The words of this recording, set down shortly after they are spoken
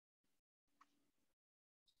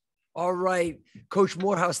All right, Coach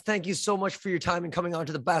Morehouse, thank you so much for your time and coming on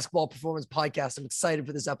to the Basketball Performance Podcast. I'm excited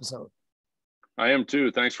for this episode. I am too.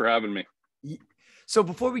 Thanks for having me. So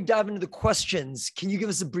before we dive into the questions, can you give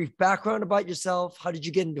us a brief background about yourself? How did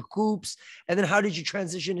you get into hoops? And then how did you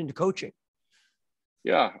transition into coaching?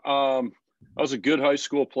 Yeah, I was a good high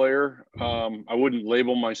school player. I wouldn't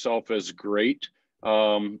label myself as great.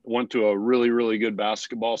 Went to a really, really good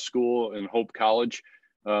basketball school in Hope College,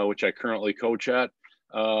 which I currently coach at.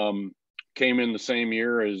 Came in the same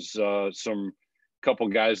year as some couple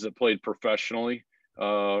guys that played professionally.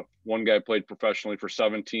 One guy played professionally for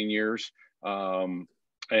 17 years, and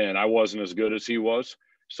I wasn't as good as he was.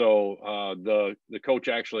 So the coach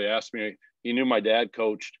actually asked me, he knew my dad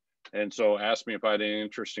coached, and so asked me if I had any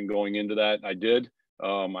interest in going into that. I did.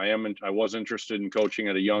 I was interested in coaching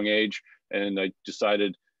at a young age, and I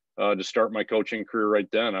decided to start my coaching career right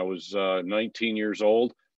then. I was 19 years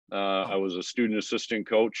old. I was a student assistant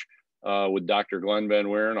coach with Dr. Glenn Van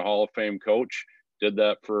Weeren, a Hall of Fame coach. Did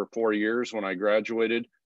that for 4 years. When I graduated,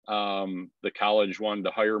 the college wanted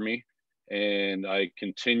to hire me, and I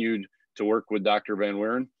continued to work with Dr. Van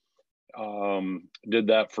Weeren. Did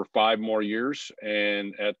that for 5 more years,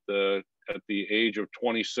 and at the age of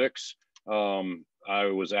 26, I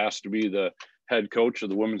was asked to be the head coach of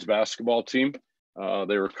the women's basketball team.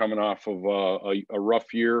 They were coming off of a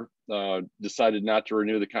rough year. Decided not to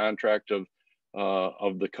renew the contract of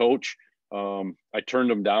the coach. I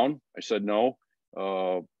turned them down. I said no.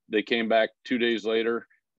 They came back 2 days later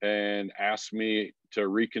and asked me to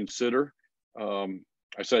reconsider.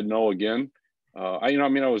 I said no again. I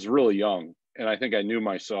was really young, and I think I knew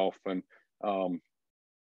myself, and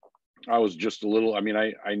I was just a little.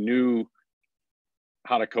 I knew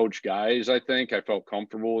how to coach guys. I think I felt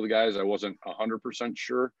comfortable with the guys. I wasn't 100%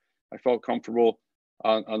 sure I felt comfortable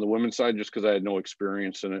on the women's side just because I had no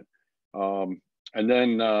experience in it. And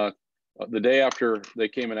then the day after they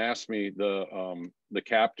came and asked me, the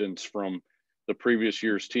captains from the previous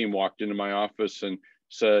year's team walked into my office and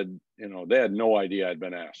said, they had no idea I'd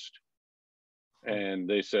been asked. And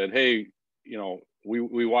they said, hey,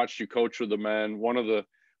 we watched you coach with the men. One of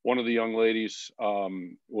the young ladies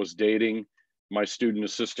was dating my student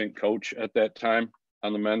assistant coach at that time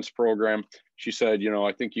on the men's program. She said,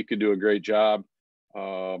 I think you could do a great job.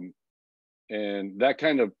 And that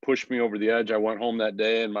kind of pushed me over the edge. I went home that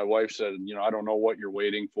day, and my wife said, I don't know what you're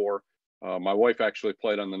waiting for. My wife actually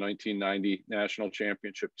played on the 1990 national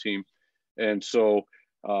championship team. And so,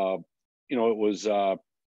 it was, I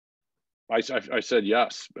said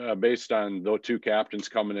yes, based on those 2 captains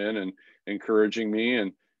coming in and encouraging me.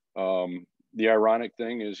 And the ironic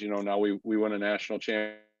thing is, now we won a national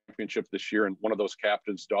championship this year, and one of those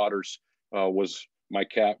captains' daughters was my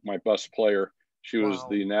best player. She was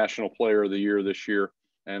the national player of the year this year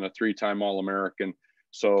and a 3-time All-American.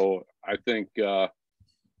 So I think, it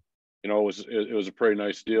was a pretty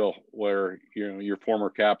nice deal where, your former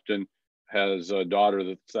captain has a daughter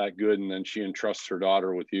that's that good, and then she entrusts her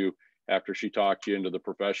daughter with you after she talked you into the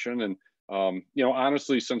profession. And,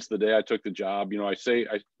 honestly, since the day I took the job, I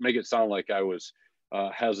make it sound like I was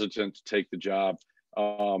hesitant to take the job.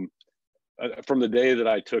 From the day that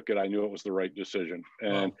I took it, I knew it was the right decision.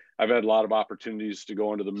 And I've had a lot of opportunities to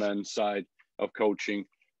go into the men's side of coaching.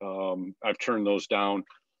 I've turned those down.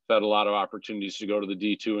 I've had a lot of opportunities to go to the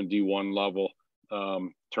D2 and D1 level,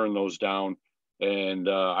 turn those down. And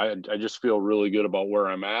I just feel really good about where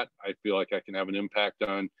I'm at. I feel like I can have an impact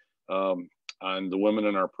on the women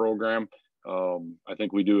in our program. I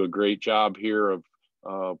think we do a great job here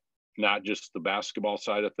of not just the basketball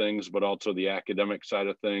side of things, but also the academic side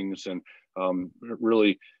of things, and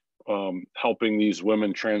really helping these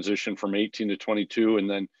women transition from 18 to 22, and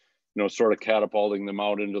then, sort of catapulting them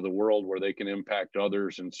out into the world where they can impact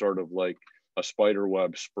others, and sort of like a spider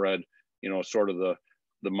web spread, sort of the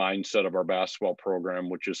mindset of our basketball program,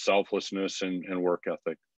 which is selflessness and work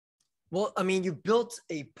ethic. Well, you built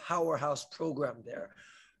a powerhouse program there.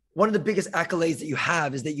 One of the biggest accolades that you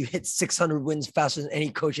have is that you hit 600 wins faster than any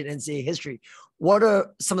coach in NCAA history. What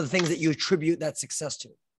are some of the things that you attribute that success to?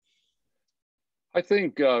 I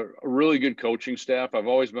think a really good coaching staff. I've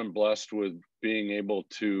always been blessed with being able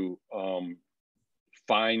to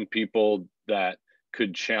find people that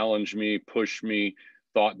could challenge me, push me,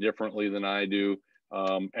 thought differently than I do.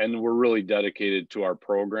 And we're really dedicated to our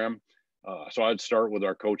program. So I'd start with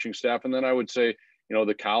our coaching staff. And then I would say,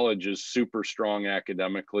 the college is super strong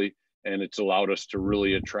academically, and it's allowed us to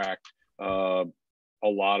really attract a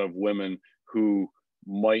lot of women who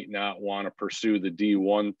might not want to pursue the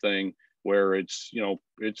D1 thing, where it's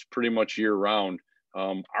pretty much year round.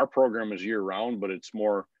 Our program is year round, but it's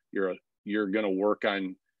more, you're going to work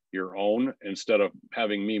on your own instead of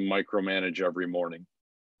having me micromanage every morning.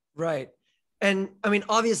 Right. And I mean,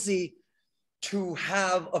 obviously, to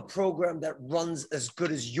have a program that runs as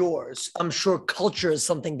good as yours, I'm sure culture is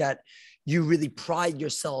something that you really pride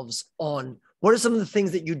yourselves on. What are some of the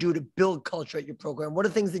things that you do to build culture at your program? What are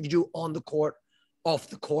things that you do on the court, off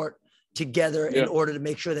the court, together in order to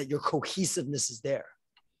make sure that your cohesiveness is there?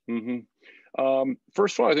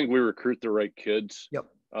 First of all, I think we recruit the right kids. Yep.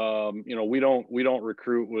 We don't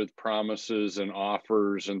recruit with promises and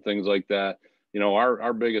offers and things like that.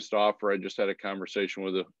 Our biggest offer, I just had a conversation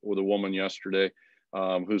with a woman yesterday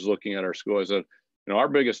who's looking at our school. I said, our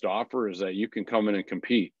biggest offer is that you can come in and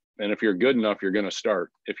compete. And if you're good enough, you're going to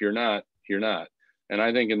start. If you're not, you're not. And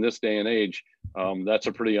I think in this day and age, that's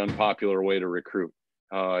a pretty unpopular way to recruit.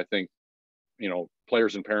 I think,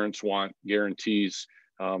 players and parents want guarantees.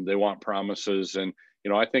 They want promises. And,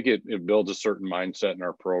 I think it builds a certain mindset in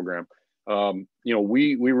our program.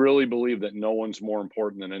 We really believe that no one's more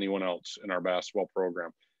important than anyone else in our basketball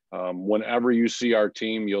program. Whenever you see our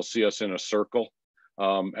team, you'll see us in a circle,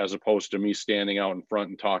 as opposed to me standing out in front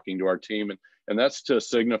and talking to our team. And that's to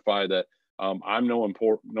signify that I'm no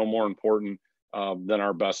more important than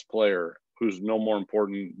our best player, who's no more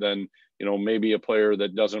important than, maybe a player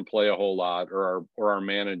that doesn't play a whole lot, or our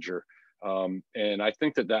manager. And I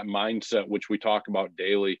think that mindset, which we talk about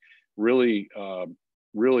daily, really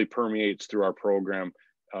permeates through our program,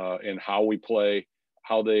 and how we play,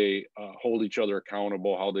 how they hold each other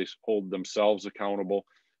accountable, how they hold themselves accountable.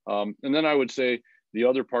 And then I would say the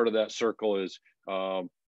other part of that circle is,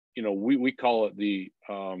 we call it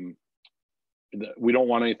we don't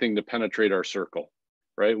want anything to penetrate our circle,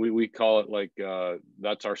 right? We call it like,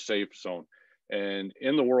 that's our safe zone. And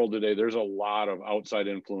in the world today, there's a lot of outside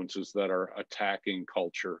influences that are attacking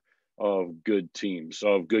culture of good teams,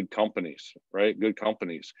 of good companies, right? Good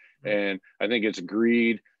companies. And I think it's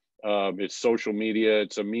greed, it's social media,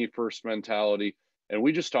 it's a me first mentality. And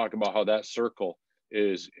we just talk about how that circle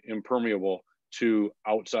is impermeable to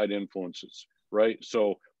outside influences, right?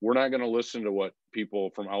 So we're not going to listen to what people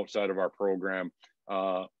from outside of our program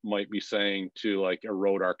might be saying to like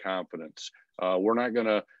erode our confidence. We're not going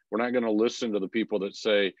to listen to the people that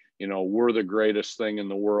say, we're the greatest thing in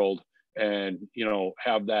the world, and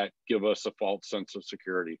have that give us a false sense of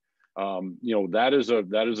security. That is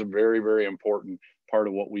a very, very important part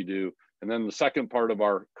of what we do. And then the second part of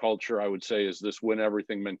our culture, I would say, is this win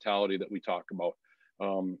everything mentality that we talk about.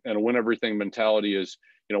 And a win everything mentality is,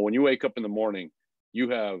 when you wake up in the morning, you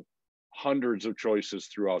have hundreds of choices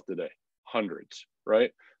throughout the day, hundreds,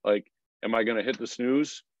 right? Like, am I going to hit the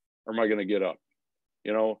snooze, or am I going to get up?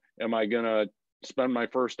 Am I going to spend my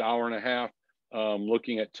first hour and a half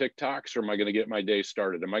looking at TikToks, or am I going to get my day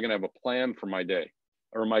started? Am I going to have a plan for my day,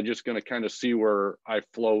 or am I just going to kind of see where I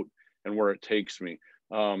float and where it takes me?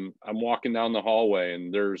 I'm walking down the hallway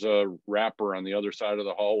and there's a wrapper on the other side of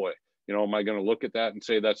the hallway. Am I going to look at that and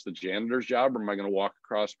say that's the janitor's job, or am I going to walk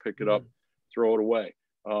across, pick it up, throw it away?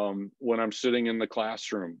 When I'm sitting in the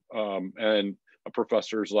classroom and a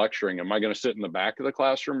professor is lecturing, am I going to sit in the back of the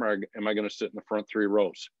classroom, or am I going to sit in the front 3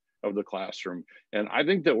 rows of the classroom? And I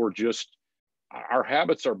think that our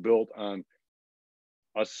habits are built on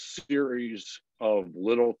a series of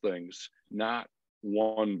little things, not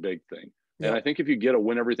one big thing. Yeah. And I think if you get a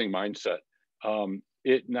win everything mindset,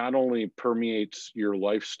 it not only permeates your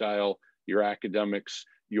lifestyle, your academics,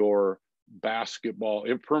 your basketball,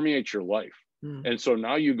 it permeates your life. And so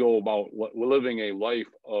now you go about living a life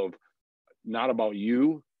of not about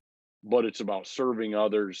you, but it's about serving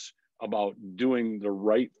others, about doing the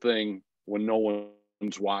right thing when no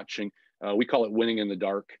one's watching. We call it winning in the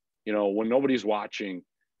dark. When nobody's watching,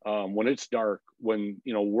 when it's dark, when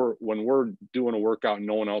we're doing a workout and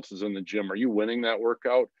no one else is in the gym, are you winning that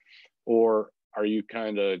workout, or are you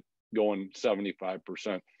kind of going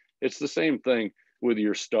 75%? It's the same thing with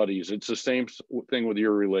your studies. It's the same thing with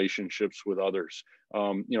your relationships with others.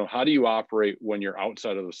 How do you operate when you're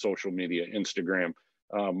outside of the social media, Instagram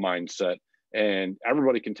mindset, and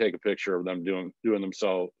everybody can take a picture of them doing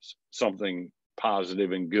themselves something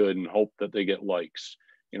positive and good and hope that they get likes.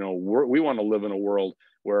 We want to live in a world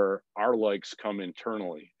where our likes come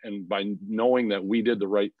internally, and by knowing that we did the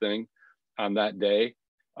right thing on that day,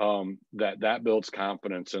 that builds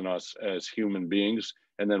confidence in us as human beings,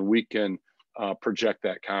 and then we can project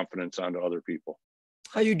that confidence onto other people.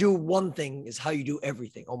 How you do one thing is how you do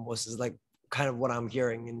everything, almost, is like kind of what I'm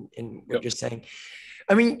hearing in what you're saying.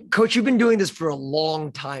 I mean, Coach, you've been doing this for a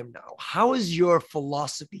long time now. How has your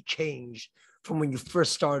philosophy changed from when you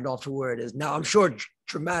first started off to where it is now? I'm sure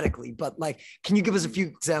dramatically, but like, can you give us a few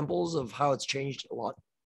examples of how it's changed a lot?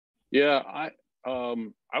 Yeah,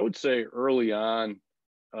 I would say early on,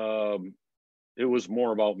 it was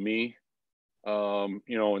more about me,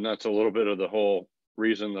 and that's a little bit of the whole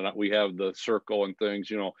reason that we have the circle and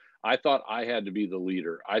things. I thought I had to be the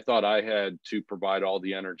leader. I thought I had to provide all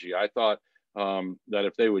the energy. I thought that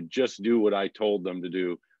if they would just do what I told them to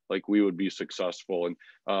do, like, we would be successful. And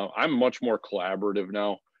I'm much more collaborative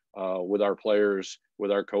now with our players,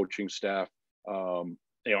 with our coaching staff.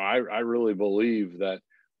 I really believe that,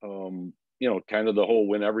 kind of the whole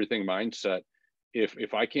win everything mindset.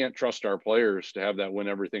 If I can't trust our players to have that win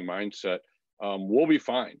everything mindset, we'll be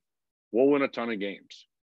fine. We'll win a ton of games,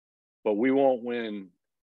 but we won't win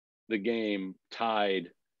the game tied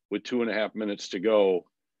with 2.5 minutes to go,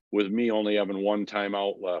 with me only having one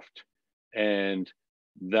timeout left and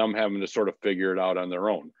them having to sort of figure it out on their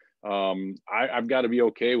own. I've got to be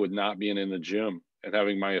okay with not being in the gym and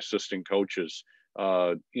having my assistant coaches,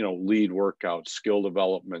 lead workouts, skill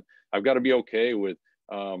development. I've got to be okay with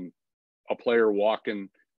a player walking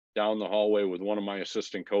down the hallway with one of my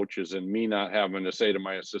assistant coaches and me not having to say to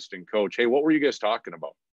my assistant coach, "Hey, what were you guys talking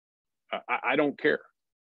about?" I don't care.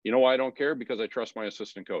 You know why I don't care? Because I trust my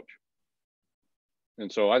assistant coach.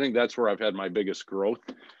 And so I think that's where I've had my biggest growth.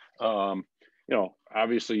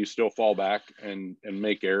 Obviously you still fall back and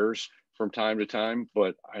make errors from time to time,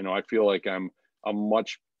 but I feel like I'm a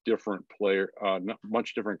much different player,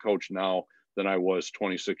 much different coach now than I was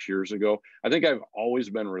 26 years ago. I think I've always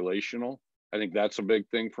been relational. I think that's a big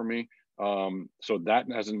thing for me. So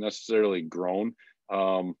that hasn't necessarily grown.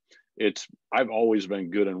 I've always been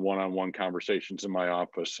good in one-on-one conversations in my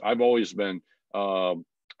office. I've always been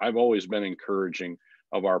encouraging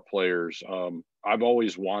of our players. I've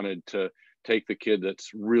always wanted to take the kid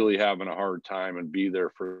that's really having a hard time and be there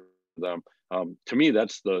for them. To me,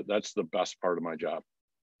 that's the best part of my job.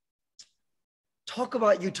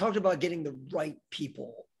 You talked about getting the right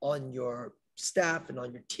people on your staff and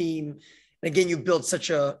on your team. And again, you built such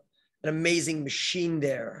an amazing machine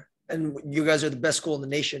there, and you guys are the best school in the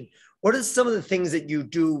nation. What are some of the things that you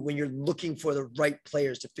do when you're looking for the right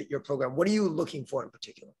players to fit your program? What are you looking for in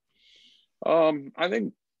particular? I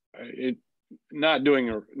think not doing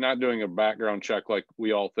a background check like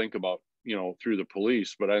we all think about, through the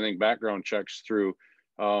police, but I think background checks through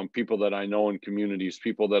people that I know in communities,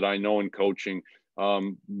 people that I know in coaching,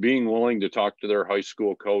 being willing to talk to their high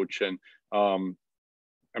school coach. And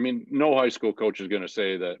no high school coach is going to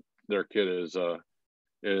say that their kid is a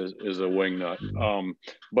wingnut.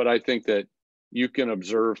 But I think that you can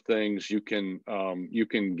observe things, you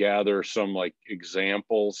can gather some like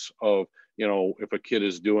examples of, if a kid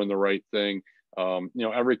is doing the right thing.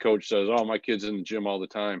 Every coach says, "Oh, my kid's in the gym all the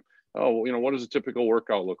time." Oh, what does a typical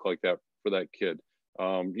workout look like for that kid?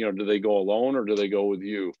 Do they go alone or do they go with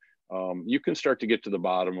you? You can start to get to the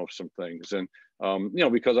bottom of some things. And,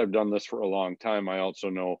 because I've done this for a long time, I also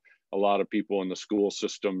know a lot of people in the school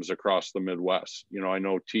systems across the Midwest. I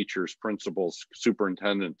know teachers, principals,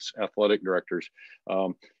 superintendents, athletic directors.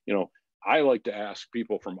 I like to ask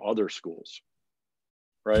people from other schools,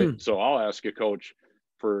 right? So I'll ask a coach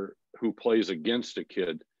who plays against a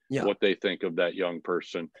kid, what they think of that young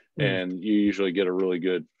person. And you usually get a really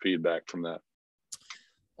good feedback from that.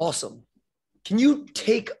 Awesome. Can you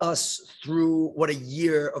take us through what a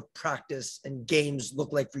year of practice and games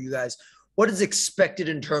look like for you guys? What is expected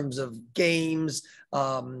in terms of games,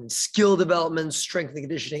 skill development, strength and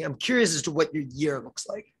conditioning? I'm curious as to what your year looks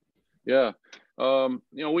like. Yeah.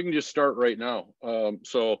 We can just start right now.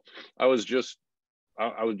 So I was just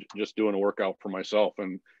doing a workout for myself,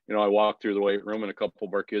 and, I walked through the weight room and a couple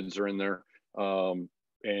of our kids are in there,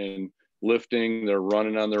 and lifting, they're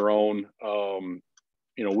running on their own.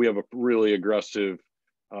 We have a really aggressive,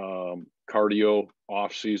 cardio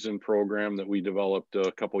off-season program that we developed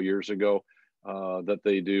a couple years ago, that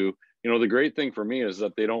they do. The great thing for me is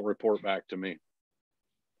that they don't report back to me.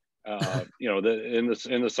 In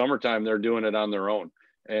the summertime, they're doing it on their own.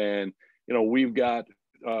 And, we've got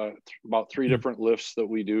about 3 different lifts that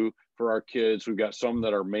we do for our kids. We've got some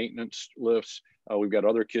that are maintenance lifts. We've got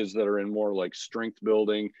other kids that are in more like strength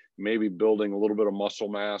building, maybe building a little bit of muscle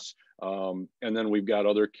mass. And then we've got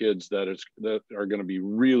other kids that are going to be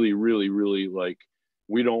really, really, really, like,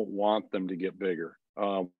 we don't want them to get bigger.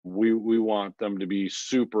 We want them to be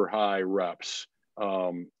super high reps,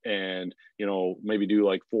 and, maybe do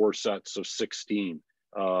like 4 sets of 16,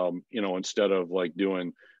 instead of like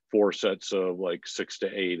doing 4 sets of like 6 to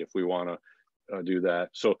 8, if we want to do that.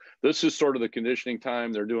 So this is sort of the conditioning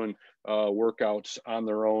time. They're doing workouts on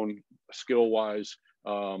their own skill wise.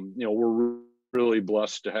 We're really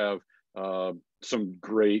blessed to have some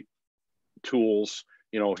great tools,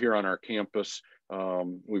 here on our campus.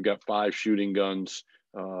 We've got 5 shooting guns.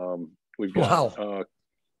 We've got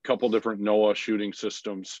couple different NOAA shooting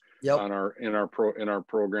systems Yep. in our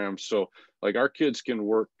program. So like our kids can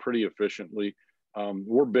work pretty efficiently.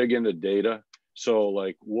 We're big into data. So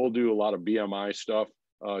like we'll do a lot of BMI stuff,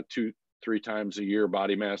 2-3 times a year,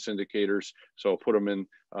 body mass indicators. So put them in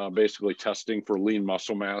basically testing for lean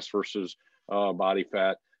muscle mass versus body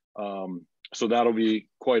fat. So that'll be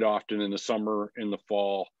quite often in the summer, in the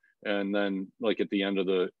fall, and then like at the end of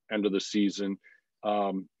the season.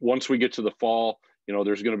 Once we get to the fall,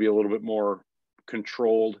 there's going to be a little bit more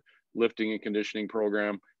controlled lifting and conditioning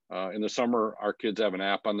program. In the summer, our kids have an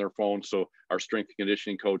app on their phone, so our strength and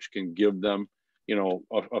conditioning coach can give them,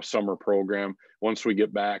 a summer program. Once we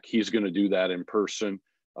get back, he's going to do that in person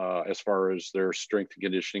as far as their strength and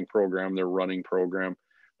conditioning program, their running program.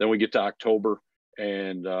 Then we get to October,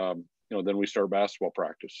 and then we start basketball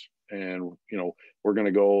practice, and we're going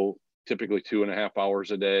to go typically 2.5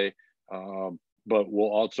 hours a day. But we'll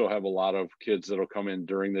also have a lot of kids that'll come in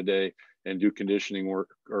during the day and do conditioning work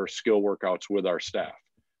or skill workouts with our staff.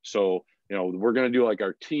 So, we're going to do like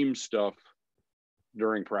our team stuff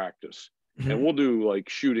during practice, and we'll do like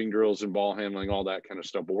shooting drills and ball handling, all that kind of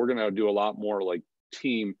stuff. But we're going to do a lot more like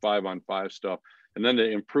team 5-on-5 stuff. And then to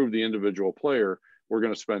improve the individual player, we're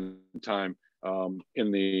going to spend time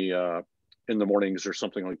in the mornings or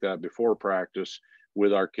something like that before practice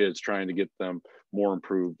with our kids, trying to get them more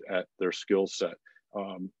improved at their skill set.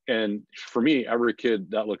 And for me, every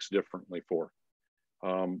kid that looks differently for.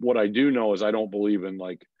 What I do know is I don't believe in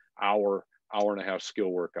like hour and a half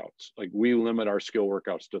skill workouts. Like we limit our skill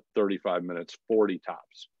workouts to 35 minutes, 40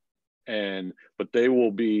 tops. But they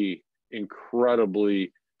will be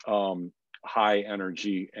incredibly high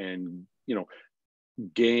energy and,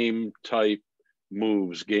 game type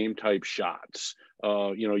moves, game type shots.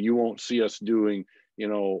 You won't see us doing,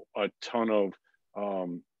 a ton of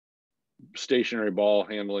stationary ball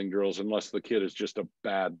handling drills unless the kid is just a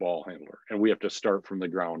bad ball handler and we have to start from the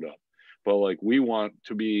ground up. But like we want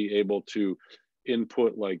to be able to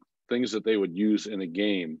input like things that they would use in a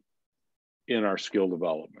game in our skill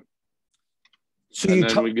development. So and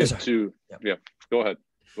then we get to go ahead.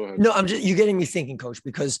 No, you're getting me thinking, Coach,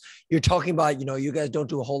 because you're talking about, you guys don't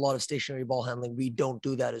do a whole lot of stationary ball handling. We don't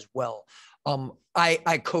do that as well.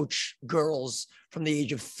 I coach girls from the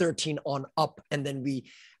age of 13 on up, and then we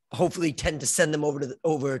hopefully tend to send them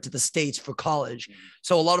over to the States for college.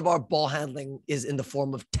 So a lot of our ball handling is in the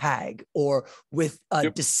form of tag or with a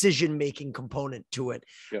decision-making component to it.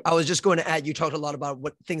 I was just going to add, you talked a lot about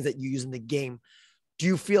what things that you use in the game. Do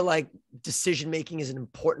you feel like decision-making is an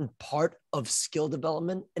important part of skill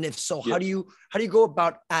development? And if so, how do you go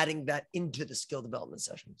about adding that into the skill development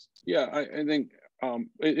sessions? Yeah, I think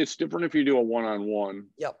it's different if you do a one-on-one.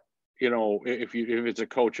 Yep. If it's a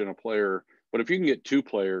coach and a player, but if you can get two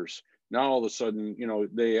players, now all of a sudden,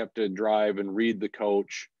 they have to drive and read the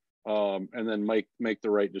coach and then make the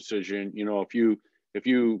right decision. If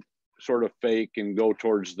you sort of fake and go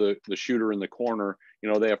towards the shooter in the corner,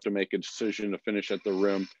 they have to make a decision to finish at the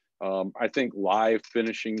rim. I think live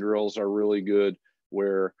finishing drills are really good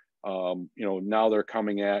where, now they're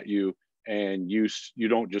coming at you and you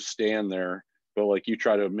don't just stand there, but like you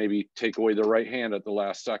try to maybe take away the right hand at the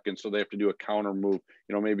last second. So they have to do a counter move,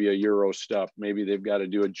 maybe a Euro step, maybe they've got to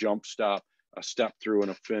do a jump stop, a step through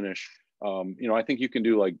and a finish. I think you can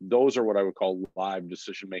do like, those are what I would call live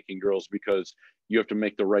decision-making drills because you have to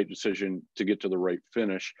make the right decision to get to the right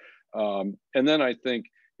finish. And then I think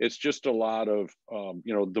it's just a lot of,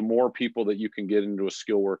 the more people that you can get into a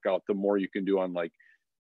skill workout, the more you can do on like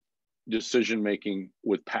decision-making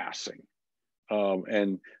with passing.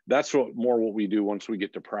 And that's what we do once we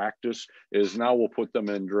get to practice is now we'll put them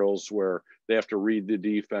in drills where they have to read the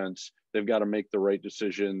defense. They've got to make the right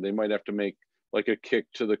decision. They might have to make like a kick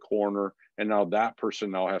to the corner. And now that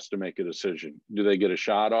person now has to make a decision. Do they get a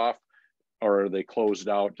shot off or are they closed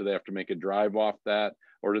out? Do they have to make a drive off that?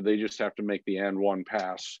 Or do they just have to make the and one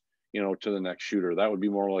pass, to the next shooter? That would be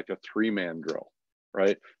more like a 3-man drill,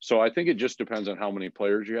 right? So I think it just depends on how many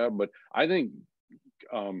players you have. But I think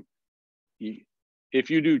if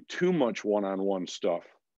you do too much one-on-one stuff,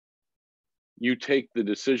 you take the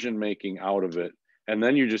decision-making out of it. And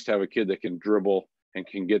then you just have a kid that can dribble and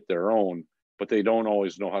can get their own, but they don't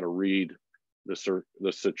always know how to read the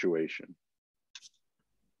situation.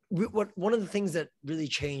 One of the things that really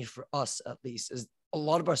changed for us, at least, is a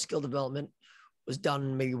lot of our skill development was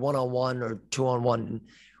done maybe 1-on-1 or 2-on-1.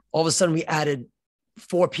 All of a sudden we added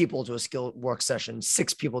 4 people to a skill work session,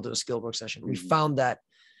 6 people to a skill work session. We found that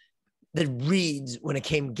the reads when it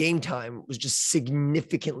came game time was just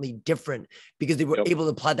significantly different because they were able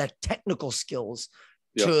to apply that technical skills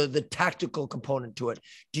to the tactical component to it.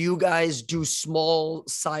 Do you guys do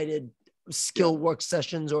small-sided skill work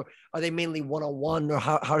sessions, or are they mainly one-on-one, or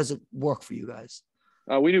how does it work for you guys?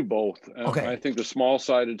 We do both. Okay. I think the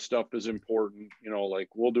small-sided stuff is important. Like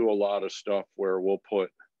we'll do a lot of stuff where we'll go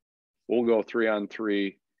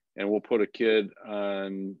 3-on-3 and we'll put a kid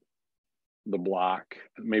on the block,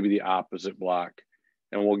 maybe the opposite block,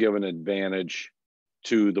 and we'll give an advantage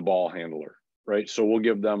to the ball handler, right? So we'll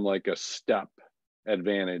give them like a step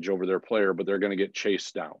advantage over their player, but they're going to get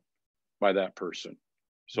chased down by that person.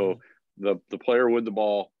 So the player with the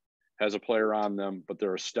ball has a player on them, but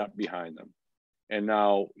they're a step behind them. And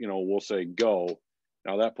now, we'll say go.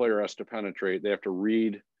 Now that player has to penetrate. They have to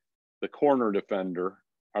read the corner defender.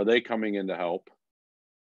 Are they coming in to help?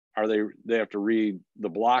 They have to read the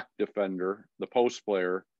block defender, the post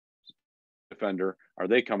player defender. Are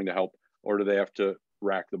they coming to help, or do they have to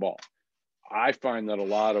rack the ball? I find that a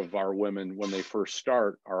lot of our women, when they first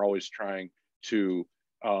start, are always trying to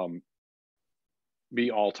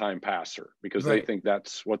be all-time passer because they think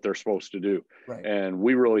that's what they're supposed to do. Right. And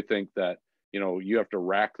we really think that, you have to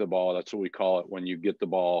rack the ball. That's what we call it when you get the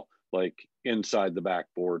ball like inside the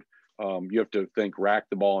backboard. You have to think rack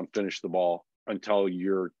the ball and finish the ball until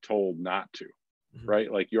you're told not to,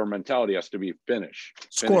 right? Like your mentality has to be finish,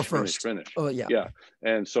 score first. Finish. Oh yeah. Yeah.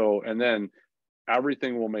 And then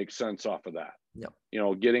everything will make sense off of that.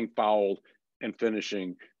 Yeah. Getting fouled and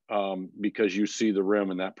finishing because you see the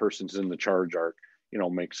rim and that person's in the charge arc,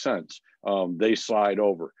 makes sense. They slide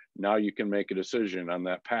over. Now you can make a decision on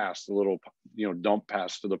that pass, the little, dump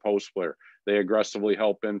pass to the post player. They aggressively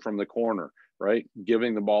help in from the corner, right?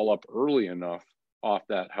 Giving the ball up early enough off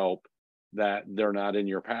that help that they're not in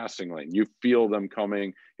your passing lane. You feel them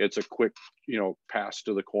coming. It's a quick, pass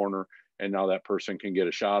to the corner. And now that person can get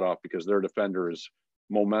a shot off because their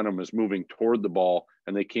momentum is moving toward the ball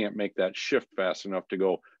and they can't make that shift fast enough to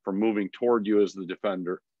go from moving toward you as the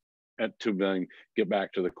defender to then get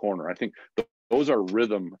back to the corner. I think those are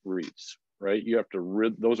rhythm reads, right? You have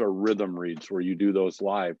to those are rhythm reads where you do those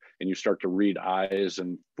live and you start to read eyes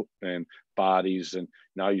and bodies, and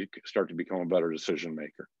now you start to become a better decision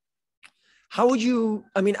maker. How would you?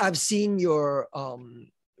 I mean, I've seen your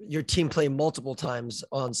team play multiple times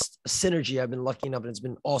on Synergy. I've been lucky enough, and it's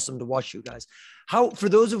been awesome to watch you guys. For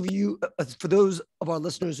those of our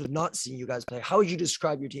listeners who have not seen you guys play, how would you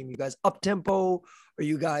describe your team? You guys up tempo? Are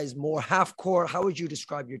you guys more half court? How would you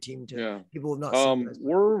describe your team to people who have not seen you guys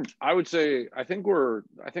play? I would say, I think our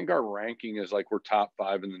ranking is like we're top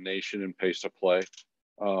 5 in the nation in pace of play.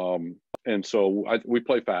 And so we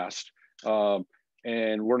play fast.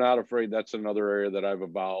 And we're not afraid. That's another area that I've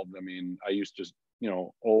evolved. I mean, I used to,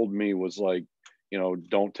 old me was like,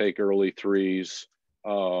 don't take early threes,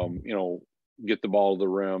 get the ball to the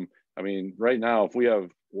rim. I mean, right now, if we have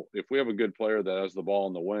a good player that has the ball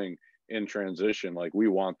in the wing in transition, like we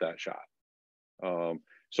want that shot.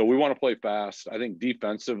 So we want to play fast. I think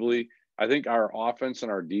defensively, I think our offense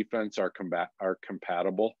and our defense are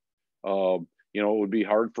compatible. It would be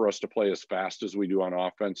hard for us to play as fast as we do on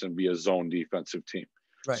offense and be a zone defensive team.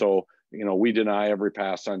 Right. So, we deny every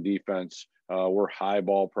pass on defense. We're high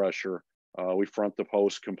ball pressure. We front the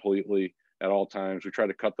post completely at all times. We try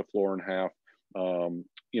to cut the floor in half.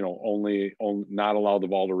 Only not allow the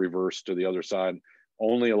ball to reverse to the other side.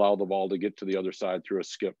 Only allow the ball to get to the other side through a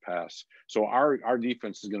skip pass. So our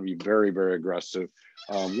defense is going to be very, very aggressive.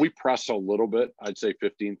 We press a little bit, I'd say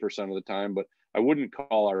 15% of the time, but I wouldn't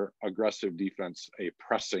call our aggressive defense a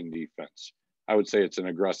pressing defense. I would say it's an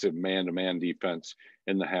aggressive man-to-man defense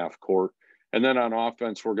in the half court. And then on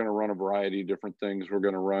offense, we're going to run a variety of different things. We're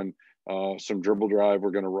going to run some dribble drive.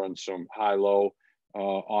 We're going to run some high-low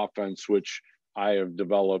offense, which I have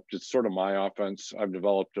developed. It's sort of my offense. I've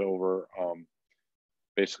developed over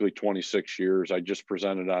basically 26 years. I just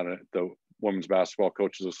presented on it at the Women's Basketball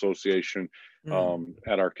Coaches Association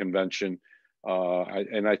at our convention.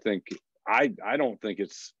 I think I don't think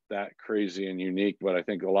it's that crazy and unique, but I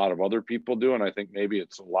think a lot of other people do. And I think maybe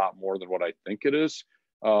it's a lot more than what I think it is,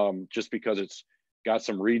 just because it's got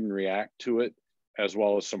some read and react to it, as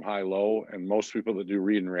well as some high-low. And most people that do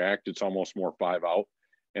read and react, it's almost more 5 out.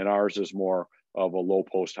 And ours is more of a low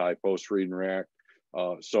post, high post read and react.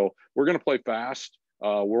 So we're going to play fast. We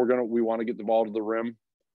want to get the ball to the rim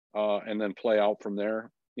and then play out from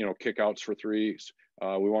there, kick outs for threes.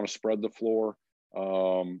 We want to spread the floor.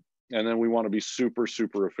 And then we want to be super,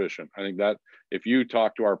 super efficient. I think that if you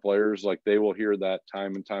talk to our players, like they will hear that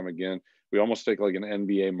time and time again. We almost take like an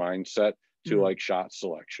NBA mindset to like shot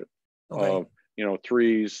selection of,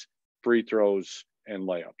 threes, free throws, and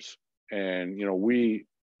layups. And, we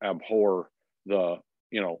abhor the,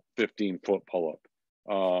 15-foot pull-up.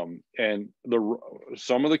 And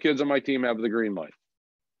some of the kids on my team have the green light.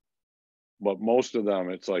 but most of them,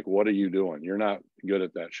 it's like, what are you doing? You're not good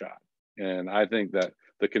at that shot. And I think that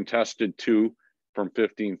the contested 2 from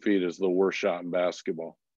 15 feet is the worst shot in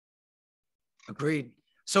basketball. Agreed.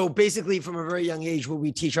 So basically, from a very young age, what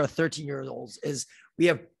we teach our 13-year-olds is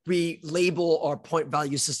we label our point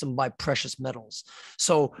value system by precious metals.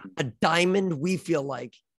 So a diamond, we feel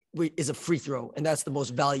like is a free throw, and that's the most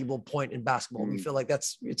valuable point in basketball. We feel like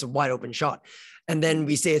it's a wide open shot. And then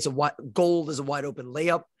we say gold is a wide open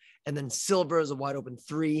layup, and then silver is a wide open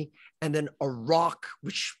 3, and then a rock,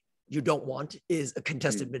 which you don't want, is a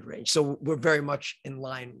contested mid-range. So we're very much in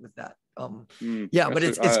line with that. But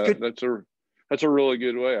it's good. That's a really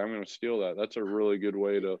good way. I'm going to steal that. That's a really good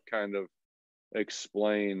way to kind of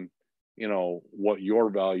explain, what your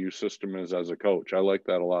value system is as a coach. I like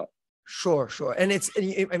that a lot. Sure. And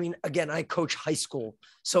again, I coach high school,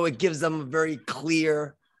 so it gives them a very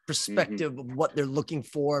clear perspective of what they're looking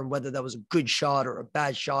for and whether that was a good shot or a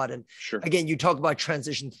bad shot. And again, you talk about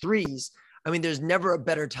transition threes. I mean, there's never a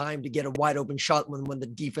better time to get a wide open shot when the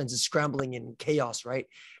defense is scrambling in chaos, right?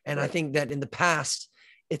 And I think that in the past,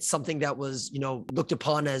 it's something that was, looked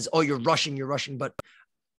upon as, oh, you're rushing. But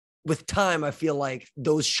with time, I feel like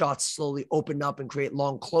those shots slowly open up and create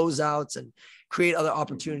long closeouts and create other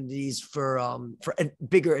opportunities for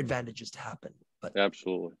bigger advantages to happen. But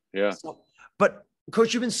absolutely, yeah. But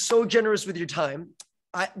Coach, you've been so generous with your time.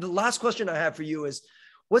 The last question I have for you is,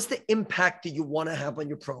 what's the impact that you want to have on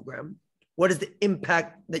your program? What is the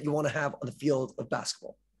impact that you want to have on the field of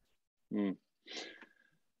basketball?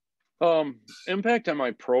 Impact on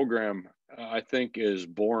my program, I think, is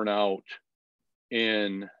borne out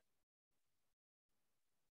in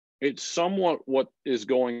it's somewhat what is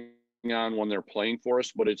going on when they're playing for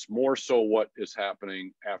us, but it's more so what is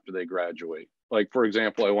happening after they graduate. Like, for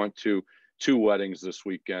example, I went to 2 weddings this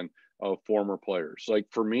weekend of former players. Like,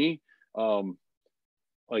 for me,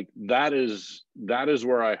 like that is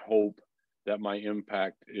where I hope that my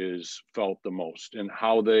impact is felt the most, and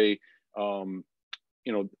how they, how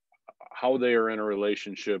they are in a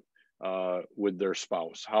relationship with their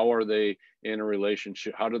spouse. How are they in a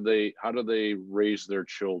relationship? How do they raise their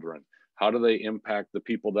children? How do they impact the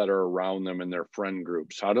people that are around them in their friend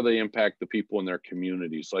groups? How do they impact the people in their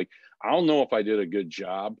communities? Like, I'll know if I did a good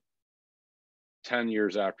job 10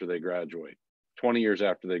 years after they graduate, 20 years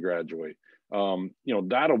after they graduate.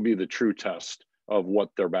 That'll be the true test of what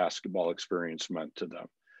their basketball experience meant to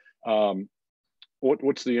them.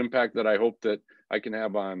 What's the impact that I hope that I can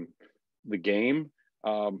have on the game?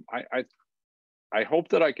 I hope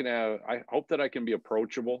that I can be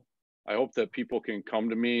approachable. I hope that people can come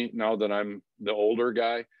to me now that I'm the older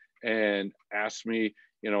guy and ask me,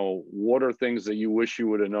 what are things that you wish you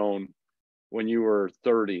would have known when you were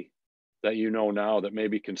 30 that you know now that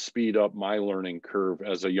maybe can speed up my learning curve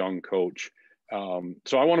as a young coach.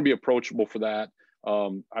 So I want to be approachable for that.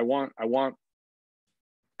 I want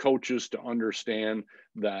coaches to understand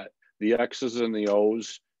that the X's and the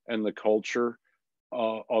O's and the culture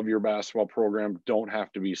of your basketball program don't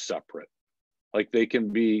have to be separate. Like, they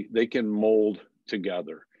can mold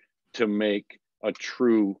together to make a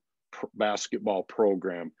true basketball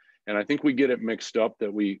program. And I think we get it mixed up,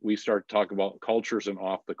 that we start to talk about cultures and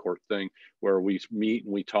off the court thing, where we meet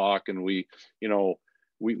and we talk and we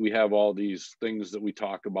have all these things that we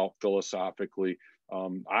talk about philosophically.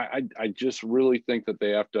 I just really think that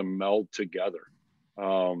they have to meld together.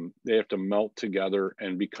 They have to melt together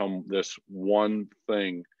and become this one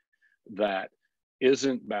thing that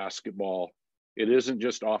isn't basketball. It isn't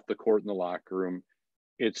just off the court in the locker room.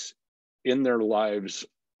 It's in their lives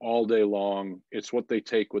all day long. It's what they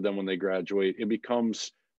take with them when they graduate. It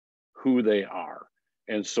becomes who they are.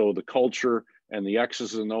 And so the culture and the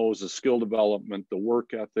X's and O's, the skill development, the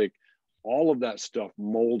work ethic, all of that stuff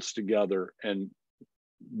molds together and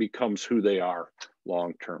becomes who they are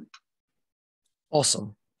long term.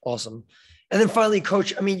 Awesome. And then finally,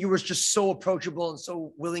 Coach, I mean, you were just so approachable and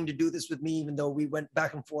so willing to do this with me, even though we went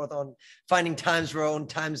back and forth on finding times for our own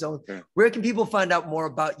time zone. Yeah. Where can people find out more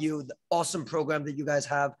about you, the awesome program that you guys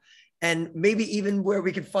have, and maybe even where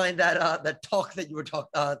we can find that talk that you were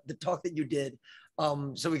the talk that you did,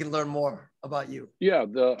 so we can learn more about you? Yeah,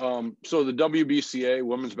 so the WBCA,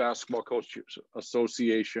 Women's Basketball Coaches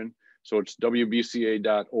Association. So it's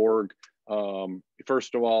WBCA.org.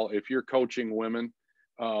 First of all, if you're coaching women,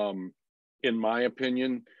 in my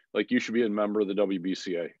opinion, like, you should be a member of the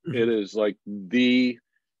WBCA. Mm-hmm. It is like the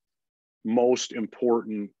most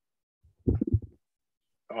important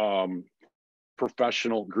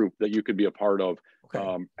professional group that you could be a part of.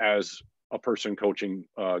 Okay. As a person coaching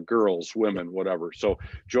girls, women, whatever. So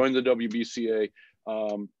join the WBCA,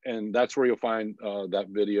 and that's where you'll find that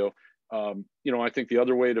video. I think the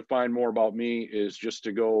other way to find more about me is just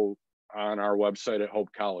to go on our website at Hope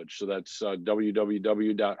College. So that's www.hope.edu,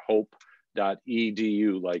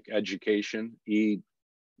 like education, E,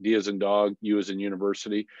 D as in dog, U as in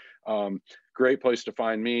university. Great place to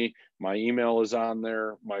find me. My email is on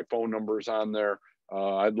there. My phone number is on there.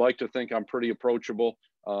 I'd like to think I'm pretty approachable.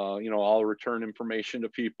 I'll return information to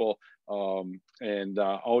people, and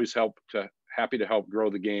always happy to help grow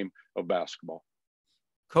the game of basketball.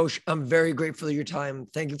 Coach, I'm very grateful for your time.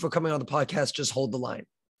 Thank you for coming on the podcast. Just hold the line.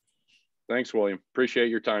 Thanks, William. Appreciate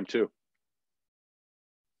your time too.